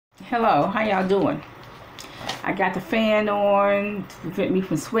Hello, how y'all doing? I got the fan on to prevent me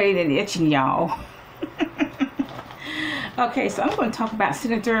from sweating and itching, y'all. Okay, so I'm going to talk about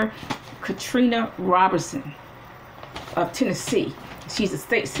Senator Katrina Robinson of Tennessee. She's a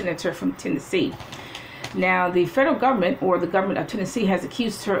state senator from Tennessee. Now, the federal government, or the government of Tennessee, has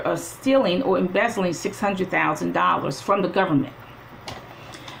accused her of stealing or embezzling $600,000 from the government.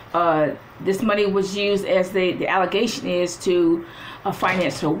 This money was used, as the allegation is, to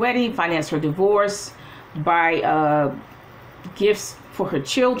finance her wedding, finance her divorce, buy gifts for her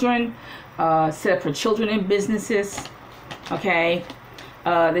children, set up her children in businesses. Okay,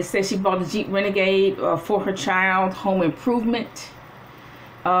 they say she bought a Jeep Renegade for her child, home improvement,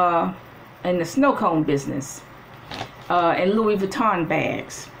 and the snow cone business, and Louis Vuitton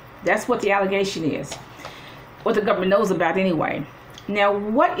bags. That's what the allegation is, what the government knows about anyway. Now,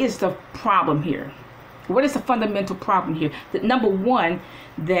 what is the problem here? What is the fundamental problem here? That number one,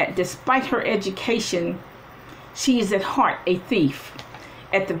 that despite her education, she is at heart a thief.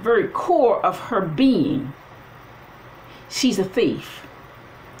 At the very core of her being, she's a thief.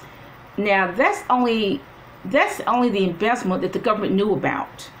 Now, that's only the embezzlement that the government knew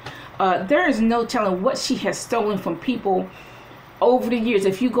about. There is no telling what she has stolen from people over the years.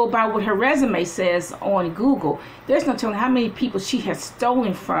 If you go by what her resume says on Google, there's no telling how many people she has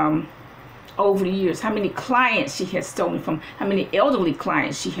stolen from over the years, how many clients she has stolen from, how many elderly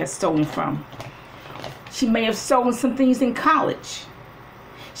clients she has stolen from. She may have stolen some things in college.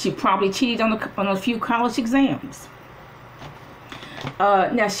 She probably cheated on a few college exams.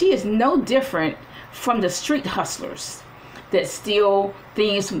 Now, she is no different from the street hustlers that steal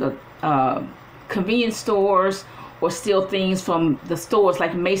things from the convenience stores, or steal things from the stores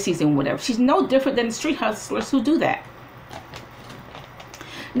like Macy's and whatever. She's no different than the street hustlers who do that.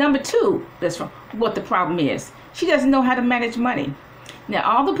 Number two, that's what the problem is. She doesn't know how to manage money. Now,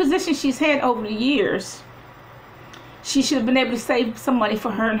 all the positions she's had over the years, she should have been able to save some money for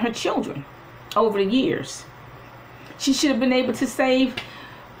her and her children over the years. She should have been able to save,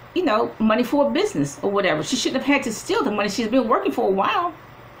 money for a business or whatever. She shouldn't have had to steal the money. She's been working for a while,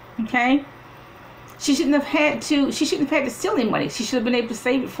 okay? She shouldn't have had to steal any money. She should have been able to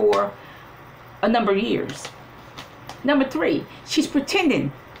save it for a number of years. Number three, she's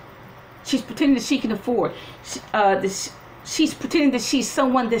pretending. She's pretending that she can afford. She's pretending that she's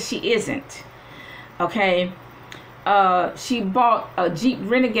someone that she isn't. Okay. She bought a Jeep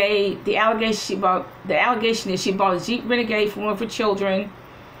Renegade. The allegation is she bought a Jeep Renegade for one of her children.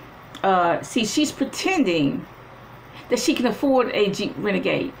 She's pretending that she can afford a Jeep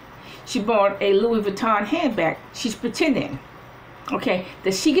Renegade. She bought a Louis Vuitton handbag. She's pretending, okay,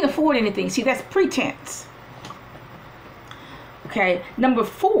 that she can afford anything. See, that's pretense. Okay, number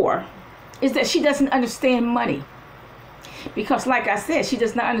four is that she doesn't understand money. Because, like I said, she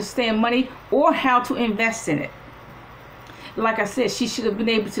does not understand money or how to invest in it. Like I said, she should have been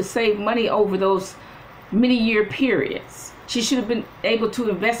able to save money over those many-year periods. She should have been able to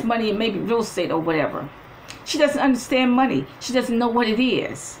invest money in maybe real estate or whatever. She doesn't understand money. She doesn't know what it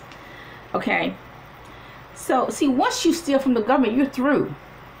is. Okay, so see, once you steal from the government, you're through.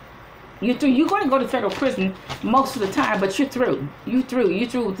 You're through. You're going to go to federal prison most of the time, but you're through. You're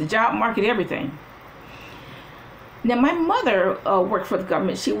through with the job market, everything. Now, my mother worked for the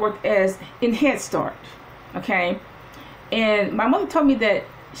government. She worked in Head Start. Okay, and my mother told me that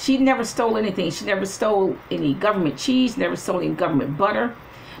she never stole anything. She never stole any government cheese, never stole any government butter.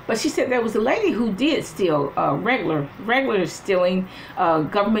 But she said there was a lady who did steal regular stealing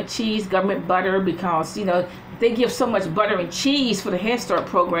government cheese, government butter, because, they give so much butter and cheese for the Head Start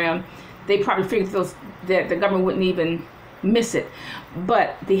program, they probably figured that the government wouldn't even miss it.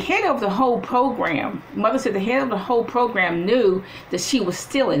 But the head of the whole program, Mother said the head of the whole program knew that she was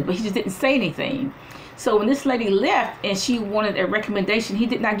stealing, but he just didn't say anything. So when this lady left and she wanted a recommendation, he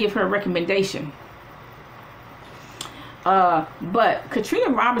did not give her a recommendation. But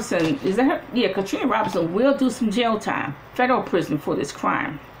Katrina Robinson, is that her? Yeah, Katrina Robinson will do some jail time, federal prison, for this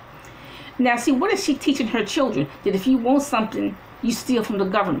crime. Now, see, what is she teaching her children? That if you want something, you steal from the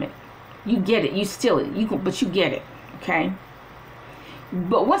government. You get it, you steal it, but you get it, okay?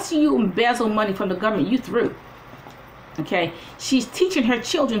 But once you embezzle money from the government, you through. Okay, she's teaching her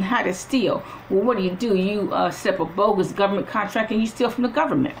children how to steal. Well, what do? You set up a bogus government contract and you steal from the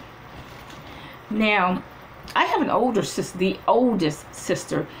government. Now, I have an older sister, the oldest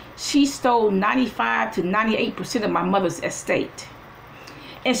sister. She stole 95 to 98% of my mother's estate.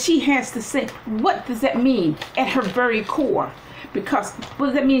 And she has to say, what does that mean at her very core? Because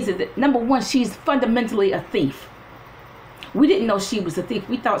what that means is that, number one, she's fundamentally a thief. We didn't know she was a thief.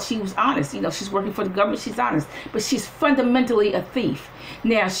 We thought she was honest. You know, she's working for the government. She's honest. But she's fundamentally a thief.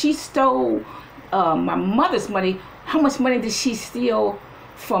 Now, she stole my mother's money. How much money did she steal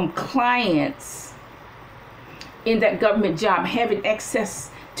from clients in that government job, having access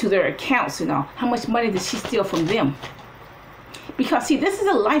to their accounts and all? How much money did she steal from them? Because, see, this is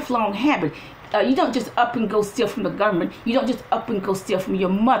a lifelong habit. You don't just up and go steal from the government. You don't just up and go steal from your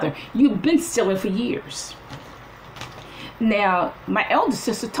mother. You've been stealing for years. Now, my elder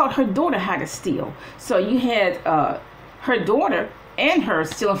sister taught her daughter how to steal. So you had her daughter and her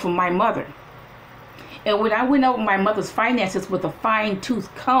stealing from my mother. And when I went over my mother's finances with a fine-tooth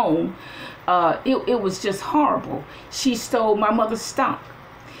comb, it was just horrible. She stole my mother's stock.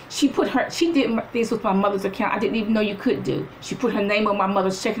 She did things with my mother's account I didn't even know you could do. She put her name on my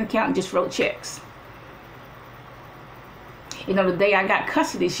mother's checking account and just wrote checks. You know, the day I got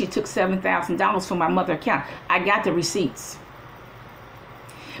custody, she took $7,000 from my mother's account. I got the receipts.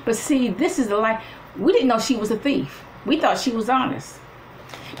 But see, this is the life. We didn't know she was a thief. We thought she was honest.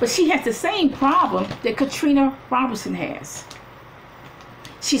 But she has the same problem that Katrina Robinson has.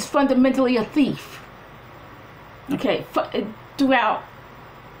 She's fundamentally a thief. Okay, throughout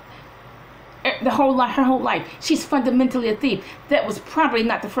her whole life, she's fundamentally a thief. That was probably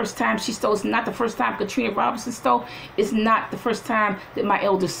not the first time she stole. It's not the first time Katrina Robinson stole. It's not the first time that my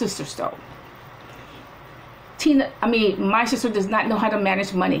elder sister stole. My sister does not know how to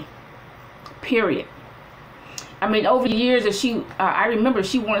manage money. Period. I mean, over the years, I remember if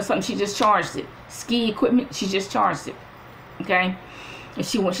she wanted something, she just charged it. Ski equipment, she just charged it. Okay, if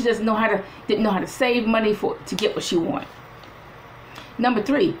she didn't know how to save money to get what she wanted. Number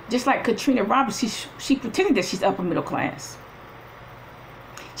 3, just like Katrina Robinson, she pretended that she's upper middle class.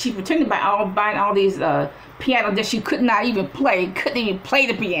 She pretended buying all these piano that she could not even play, couldn't even play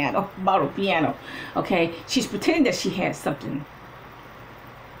the piano, bought a piano. Okay, she's pretending that she had something.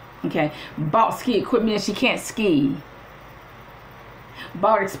 Okay, bought ski equipment and she can't ski.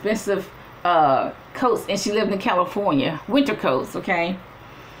 Bought expensive coats and she lived in California, winter coats. Okay.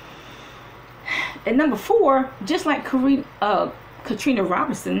 And number 4, just like Katrina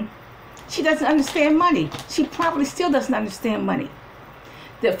Robinson, she doesn't understand money. She probably still doesn't understand money.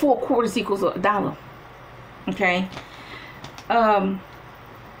 That 4 quarters equals $1. Okay. And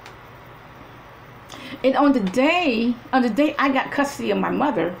on the day I got custody of my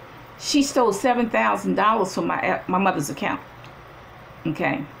mother, she stole $7,000 from my mother's account.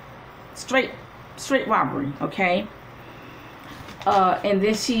 Okay, straight robbery. Okay. And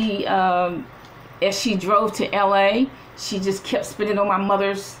then she, as she drove to LA, she just kept spending on my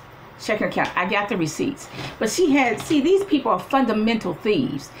mother's checking account. I got the receipts. But these people are fundamental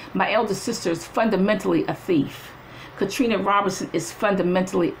thieves. My elder sister is fundamentally a thief. Katrina Robinson is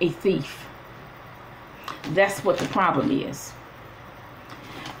fundamentally a thief. That's what the problem is.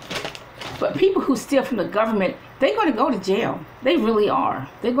 But people who steal from the government, they're going to go to jail. They really are.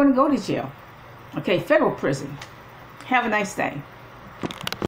 They're going to go to jail. Okay, federal prison. Have a nice day.